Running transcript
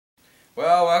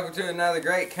Well, welcome to another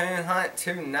great coon hunt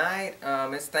tonight.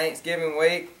 It's Thanksgiving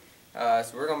week, so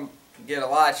we're going to get a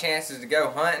lot of chances to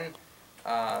go hunting.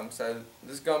 So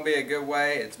this is going to be a good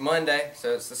way. It's Monday,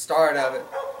 so it's the start of it.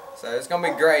 So it's going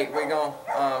to be great. We're going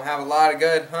to have a lot of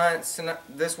good hunts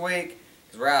this week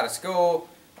because we're out of school.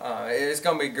 It's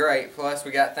going to be great. Plus,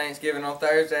 we got Thanksgiving on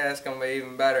Thursday. That's going to be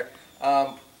even better.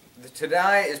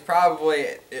 Tonight is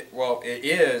probably, it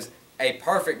is a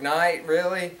perfect night,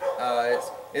 really.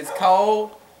 It's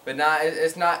cold, but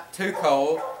it's not too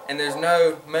cold, and there's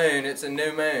no moon. It's a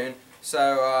new moon,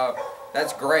 so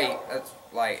that's great. That's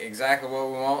like exactly what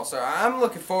we want. So I'm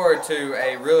looking forward to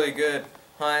a really good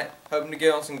hunt, hoping to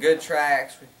get on some good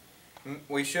tracks.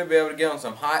 We should be able to get on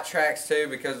some hot tracks too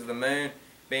because of the moon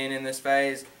being in this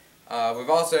phase. We've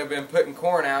also been putting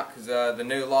corn out because the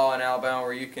new law in Alabama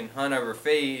where you can hunt over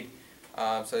feed.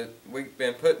 So we've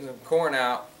been putting some corn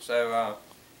out, so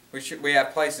we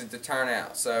have places to turn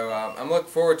out. So I'm looking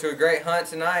forward to a great hunt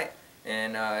tonight,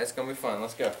 and it's going to be fun.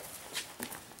 Let's go.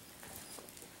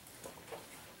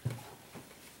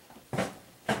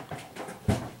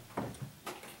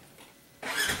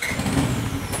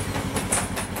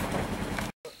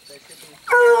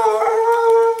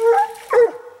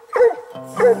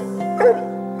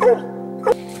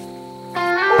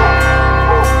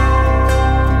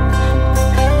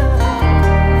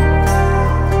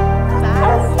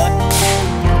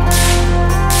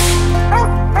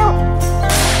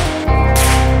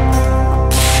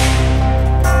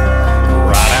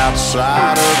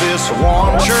 Outside of this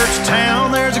one church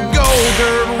town, there's a gold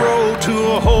dirt road to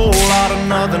a whole lot of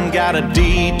nothing. Got a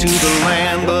deed to the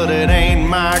land, but it ain't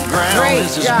my ground.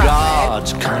 This is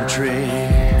God's country.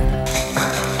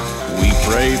 We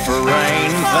pray for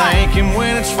rain and thank Him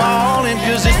when it's falling,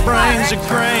 cause it brings a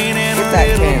grain and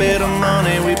a little bit of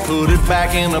money. We put it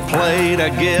back in the plate. I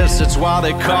guess that's why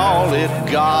they call it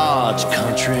God's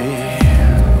country.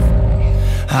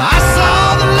 I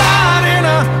saw the light in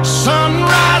a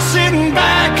sunrise, sitting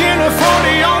back in a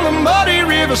 40 on the muddy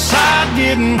riverside,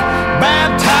 getting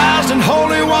baptized in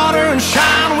holy water and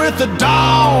shine with the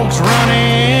dogs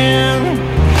running.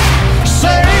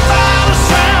 Saved by the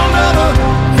sound of a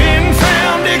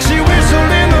pin-found Dixie whistle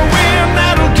in the wind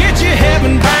that'll get you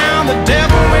heaven bound. The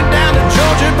devil went down to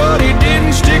Georgia, but he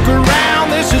didn't stick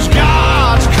around. This is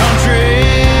God's country.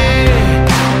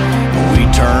 We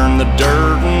turn the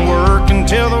dirt and work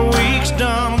until the week's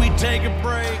done. We take a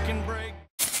break and break.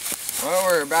 Well,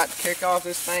 we're about to kick off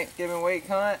this Thanksgiving week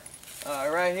hunt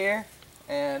right here,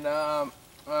 and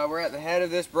we're at the head of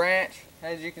this branch.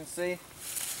 As you can see,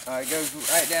 it goes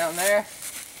right down there.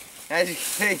 As you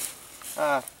can see,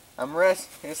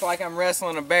 it's like I'm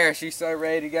wrestling a bear. She's so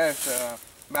ready to go, so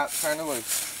I'm about to turn her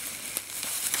loose.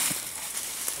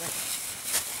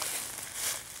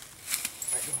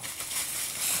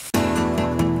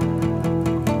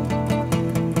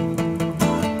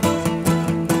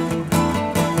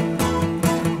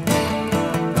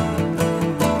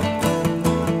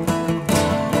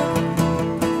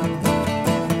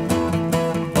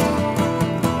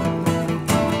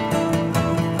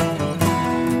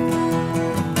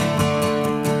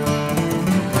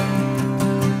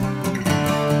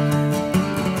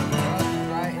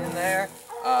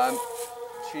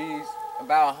 She's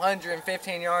about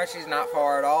 115 yards. She's not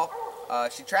far at all.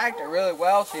 She tracked it really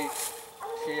well.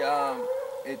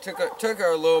 It took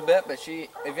her a little bit, but she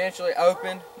eventually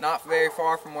opened, not very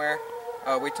far from where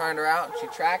we turned her out, and she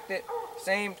tracked it.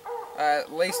 Seemed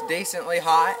at least decently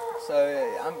hot.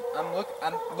 So I'm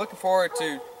looking forward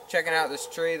to checking out this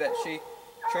tree that she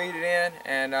treated in,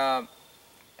 and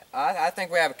I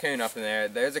think we have a coon up in there.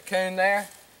 There's a coon there.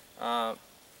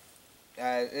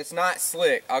 It's not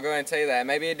slick, I'll go ahead and tell you that.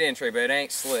 Maybe a den tree, but it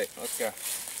ain't slick. Let's go.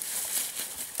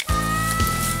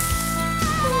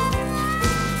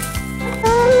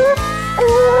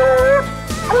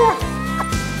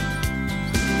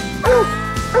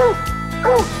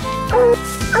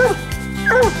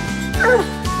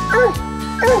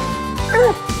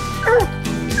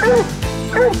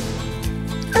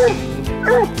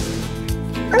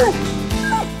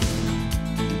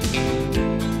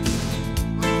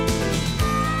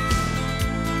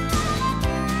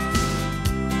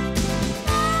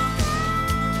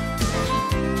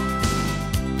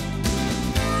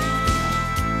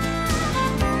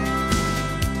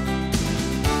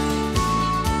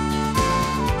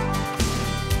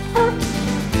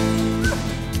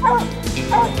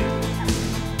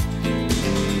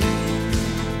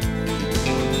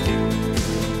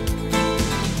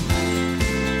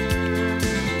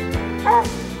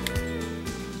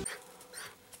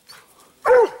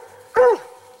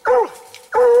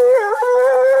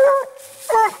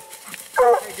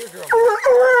 Good girl. Well,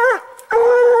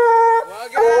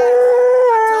 guys,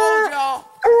 I told y'all.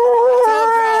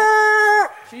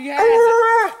 She has it.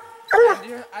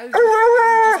 I was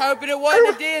just hoping it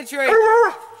wasn't a dead tree.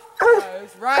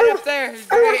 It's right up there. It's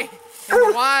great.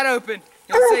 It's wide open.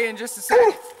 You'll see in just a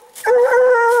second.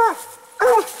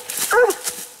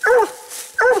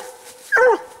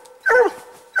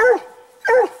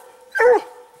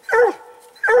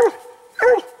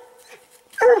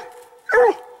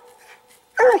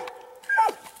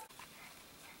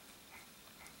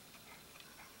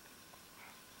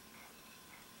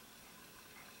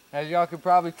 As y'all could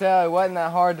probably tell, it wasn't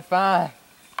that hard to find.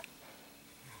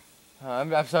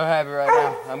 I'm so happy right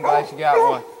now. I'm glad she got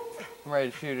one. I'm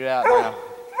ready to shoot it out now.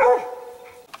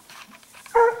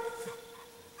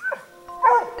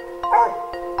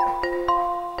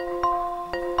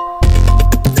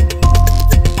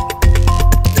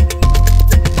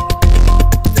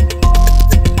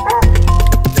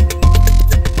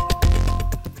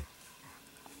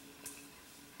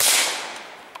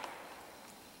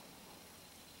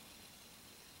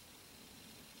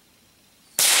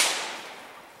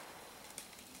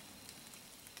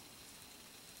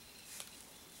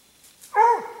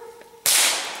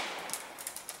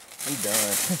 I'm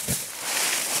done.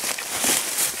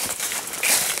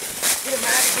 Get him,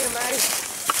 Maddie. Get him, Maddie.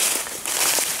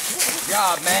 Good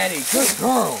job, Maddie. Good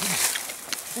girl.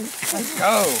 Let's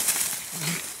go.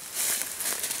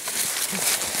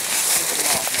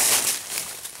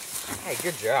 Hey,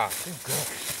 good job. Good girl.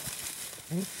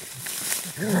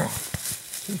 Good girl.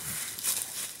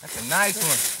 That's a nice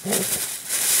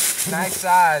one. Nice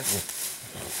size.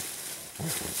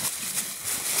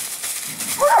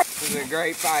 This is a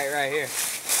great fight right here.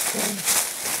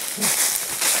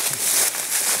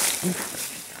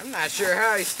 I'm not sure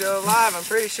how he's still alive. I'm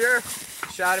pretty sure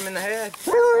shot him in the head.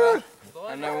 Well,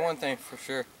 I know one thing for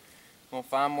sure. We'll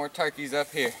find more turkeys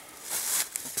up here.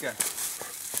 Let's go.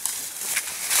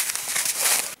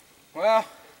 Well,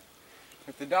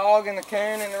 with the dog and the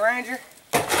coon and the ranger,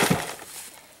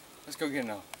 let's go get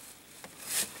another.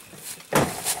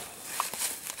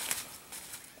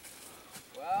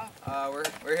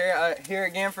 We're here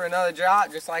again for another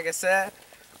drop, just like I said.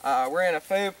 We're in a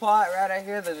food plot right out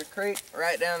here. There's a creek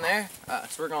right down there,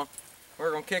 so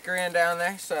we're gonna kick her in down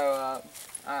there. So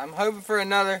I'm hoping for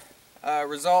another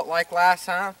result like last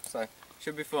time. So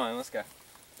should be fun. Let's go.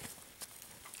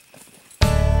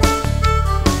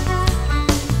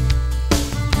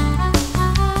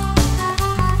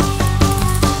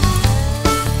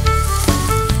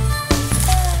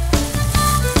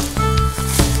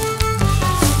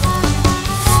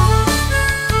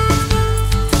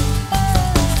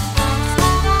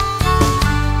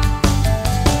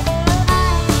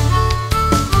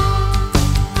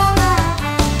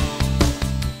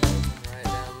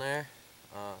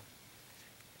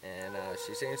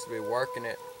 She seems to be working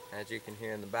it, as you can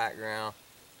hear in the background.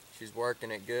 She's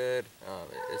working it good.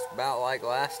 It's about like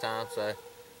last time, so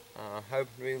hope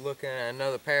to be looking at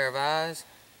another pair of eyes.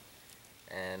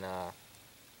 And I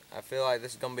feel like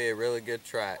this is going to be a really good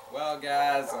track. Well,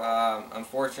 guys,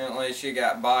 unfortunately she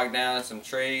got bogged down in some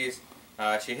trees.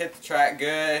 She hit the track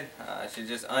good. She's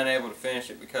just unable to finish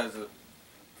it because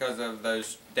of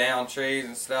those down trees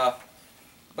and stuff.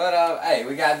 But hey,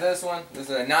 we got this one. This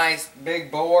is a nice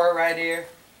big boar right here.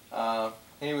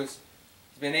 He's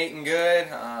been eating good.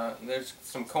 There's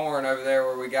some corn over there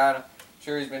where we got him. I'm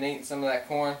sure he's been eating some of that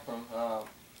corn from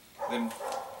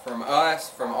us,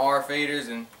 from our feeders,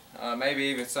 and maybe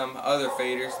even some other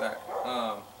feeders that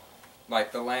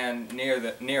like the land near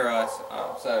us.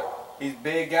 So he's a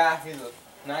big guy. He's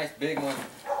a nice big one.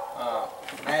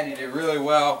 Maddie did really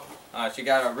well. She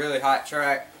got a really hot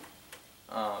track.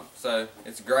 So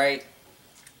it's great,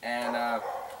 and I'm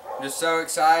just so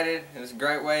excited. It's a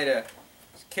great way to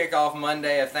kick off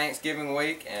Monday of Thanksgiving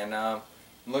week, and I'm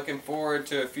looking forward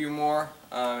to a few more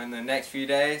in the next few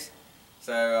days.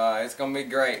 So it's going to be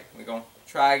great. We're going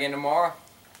to try again tomorrow,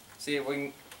 see if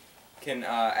we can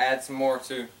add some more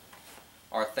to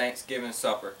our Thanksgiving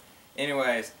supper.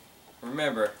 Anyways,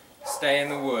 remember, stay in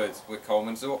the woods with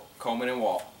Coleman and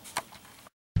Walt.